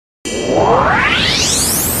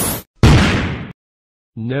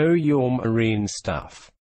Know your marine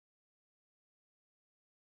stuff.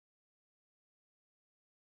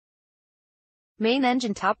 Main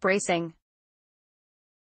engine top bracing.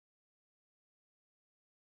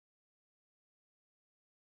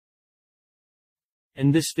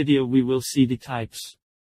 In this video we will see the types,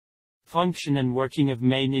 function and working of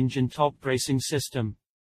main engine top bracing system.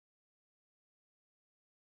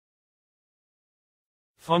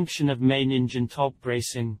 Function of main engine top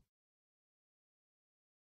bracing.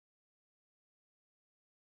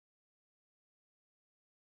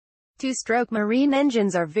 Two-stroke marine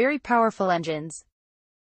engines are very powerful engines.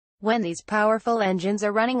 When these powerful engines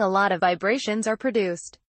are running, a lot of vibrations are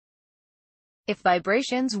produced. If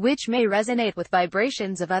vibrations which may resonate with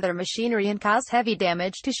vibrations of other machinery and cause heavy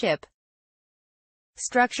damage to ship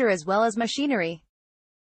structure as well as machinery.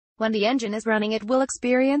 When the engine is running, it will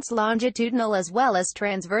experience longitudinal as well as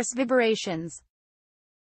transverse vibrations.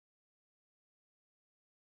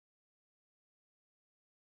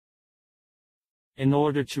 In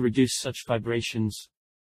order to reduce such vibrations,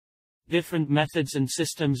 different methods and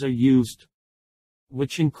systems are used,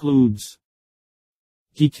 which includes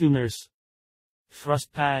detuners,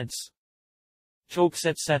 thrust pads, chokes,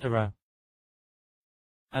 etc.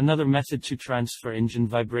 Another method to transfer engine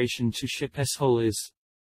vibration to ship as whole is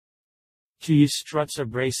to use struts or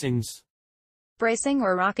bracings. Bracing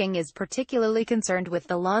or rocking is particularly concerned with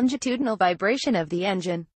the longitudinal vibration of the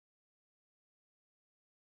engine.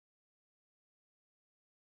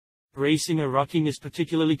 Bracing or rocking is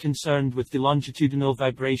particularly concerned with the longitudinal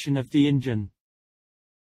vibration of the engine.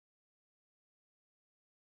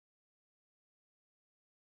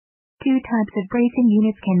 Two types of bracing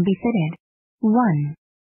units can be fitted. 1.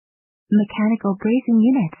 Mechanical bracing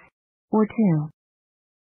units. Or 2.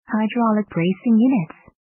 Hydraulic bracing units.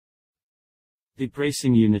 The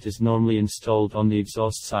bracing unit is normally installed on the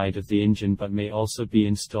exhaust side of the engine but may also be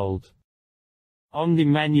installed on the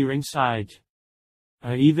manuring side,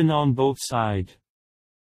 or even on both sides.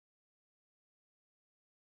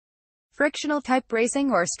 Frictional type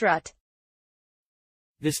bracing or strut.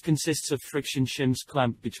 This consists of friction shims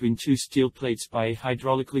clamped between two steel plates by a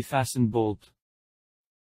hydraulically fastened bolt.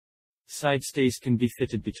 Side stays can be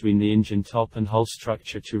fitted between the engine top and hull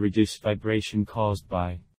structure to reduce vibration caused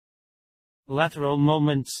by lateral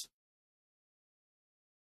moments.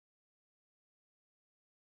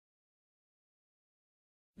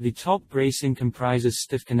 The top bracing comprises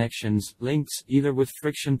stiff connections, links, either with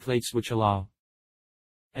friction plates which allow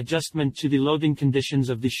adjustment to the loading conditions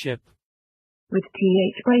of the ship. With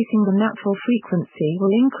TH bracing, the natural frequency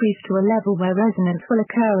will increase to a level where resonance will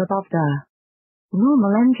occur above the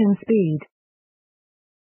normal engine speed.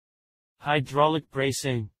 Hydraulic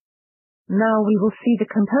bracing. Now we will see the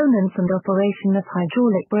components and operation of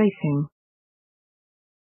hydraulic bracing.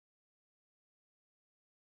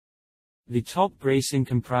 The top bracing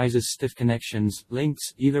comprises stiff connections,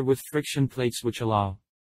 links, either with friction plates which allow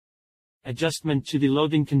adjustment to the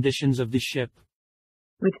loading conditions of the ship.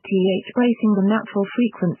 With TH bracing, the natural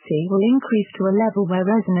frequency will increase to a level where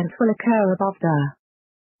resonance will occur above the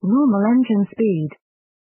normal engine speed.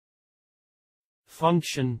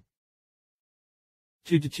 Function.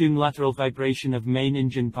 To detune lateral vibration of main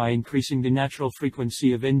engine by increasing the natural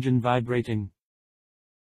frequency of engine vibrating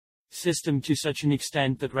system to such an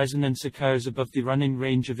extent that resonance occurs above the running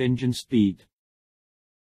range of engine speed.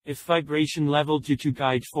 If vibration level due to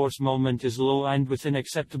guide force moment is low and within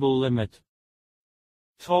acceptable limit,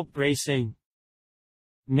 top bracing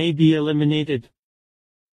may be eliminated.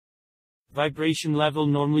 Vibration level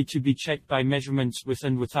normally to be checked by measurements with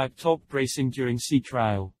and without top bracing during sea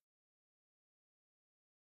trial.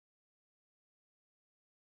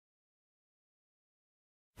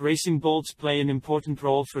 Bracing bolts play an important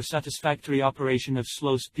role for satisfactory operation of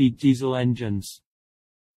slow-speed diesel engines.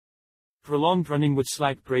 Prolonged running with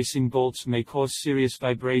slack bracing bolts may cause serious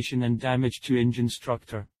vibration and damage to engine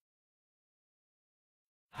structure.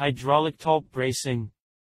 Hydraulic top bracing.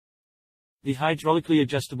 The hydraulically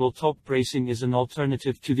adjustable top bracing is an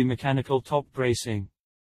alternative to the mechanical top bracing.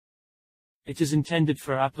 It is intended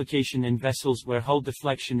for application in vessels where hull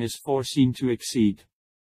deflection is foreseen to exceed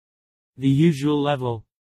the usual level.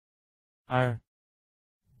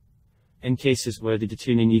 In cases where the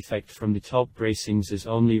detuning effect from the top bracings is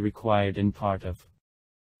only required in part of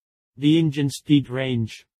the engine speed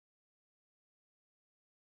range.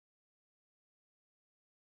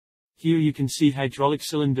 Here you can see hydraulic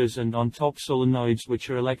cylinders and on-top solenoids which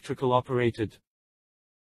are electrical operated.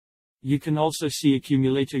 You can also see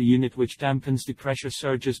accumulator unit which dampens the pressure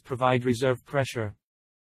surges, provide reserve pressure.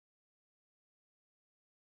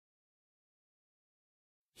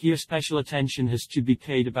 Here special attention has to be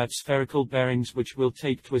paid about spherical bearings which will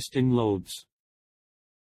take twisting loads.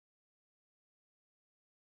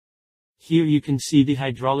 Here you can see the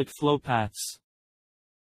hydraulic flow paths.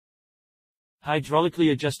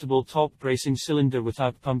 Hydraulically adjustable top bracing cylinder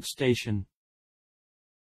without pump station.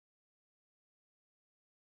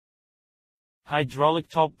 Hydraulic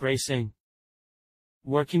top bracing.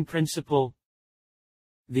 Working principle.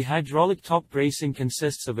 The hydraulic top bracing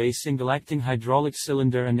consists of a single acting hydraulic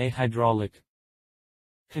cylinder and a hydraulic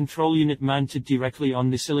control unit mounted directly on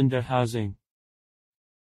the cylinder housing.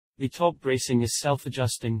 The top bracing is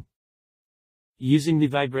self-adjusting, using the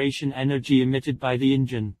vibration energy emitted by the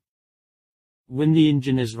engine. When the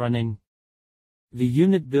engine is running, the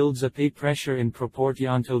unit builds up a pressure in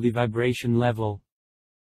proportion to the vibration level.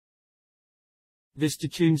 This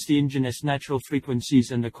detunes the engine's natural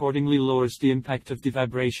frequencies and accordingly lowers the impact of the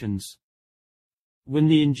vibrations. When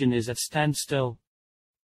the engine is at standstill,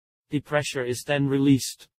 the pressure is then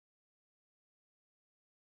released.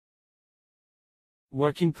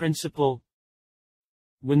 Working principle.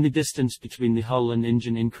 When the distance between the hull and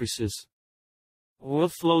engine increases, oil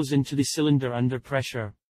flows into the cylinder under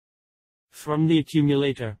pressure from the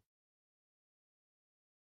accumulator.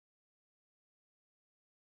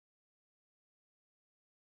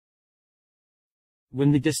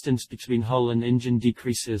 When the distance between hull and engine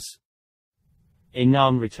decreases, a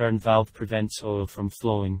non-return valve prevents oil from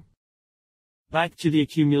flowing back to the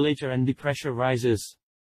accumulator and the pressure rises.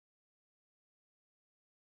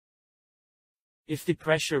 If the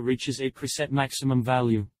pressure reaches a preset maximum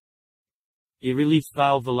value, a relief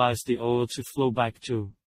valve allows the oil to flow back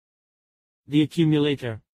to the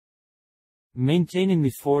accumulator, maintaining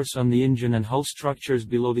the force on the engine and hull structures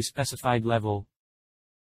below the specified level.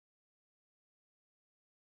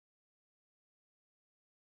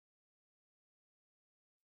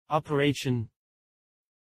 Operation.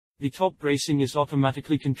 The top bracing is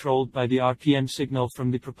automatically controlled by the RPM signal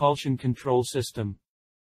from the propulsion control system.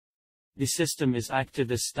 The system is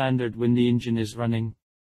active as standard when the engine is running,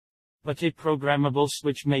 but a programmable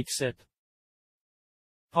switch makes it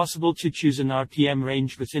possible to choose an RPM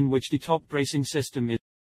range within which the top bracing system is.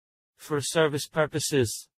 For service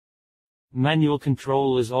purposes, manual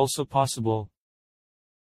control is also possible.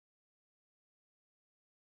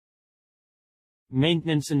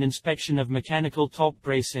 Maintenance and inspection of mechanical top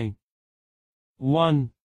bracing.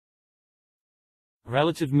 1.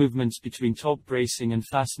 Relative movements between top bracing and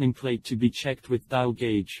fastening plate to be checked with dial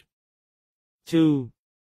gauge. 2.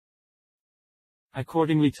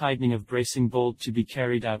 Accordingly, tightening of bracing bolt to be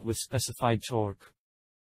carried out with specified torque.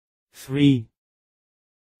 3.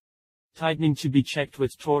 Tightening to be checked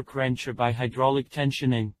with torque wrench or by hydraulic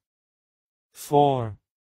tensioning. 4.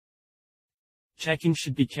 Checking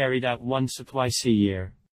should be carried out once or twice a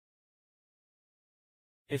year.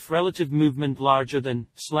 If relative movement larger than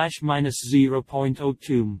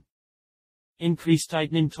 /-0.02, increase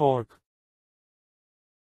tightening torque.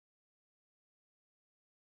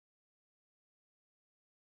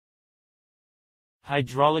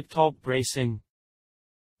 Hydraulic top bracing.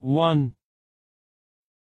 1.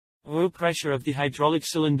 Oil pressure of the hydraulic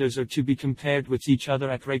cylinders are to be compared with each other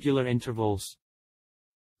at regular intervals.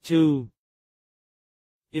 2.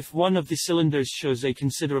 If one of the cylinders shows a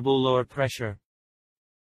considerable lower pressure,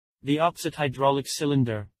 the opposite hydraulic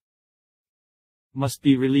cylinder must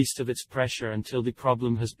be released of its pressure until the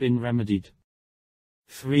problem has been remedied.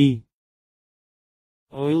 3.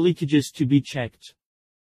 Oil leakages to be checked.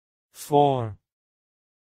 4.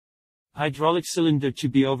 Hydraulic cylinder to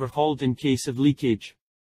be overhauled in case of leakage.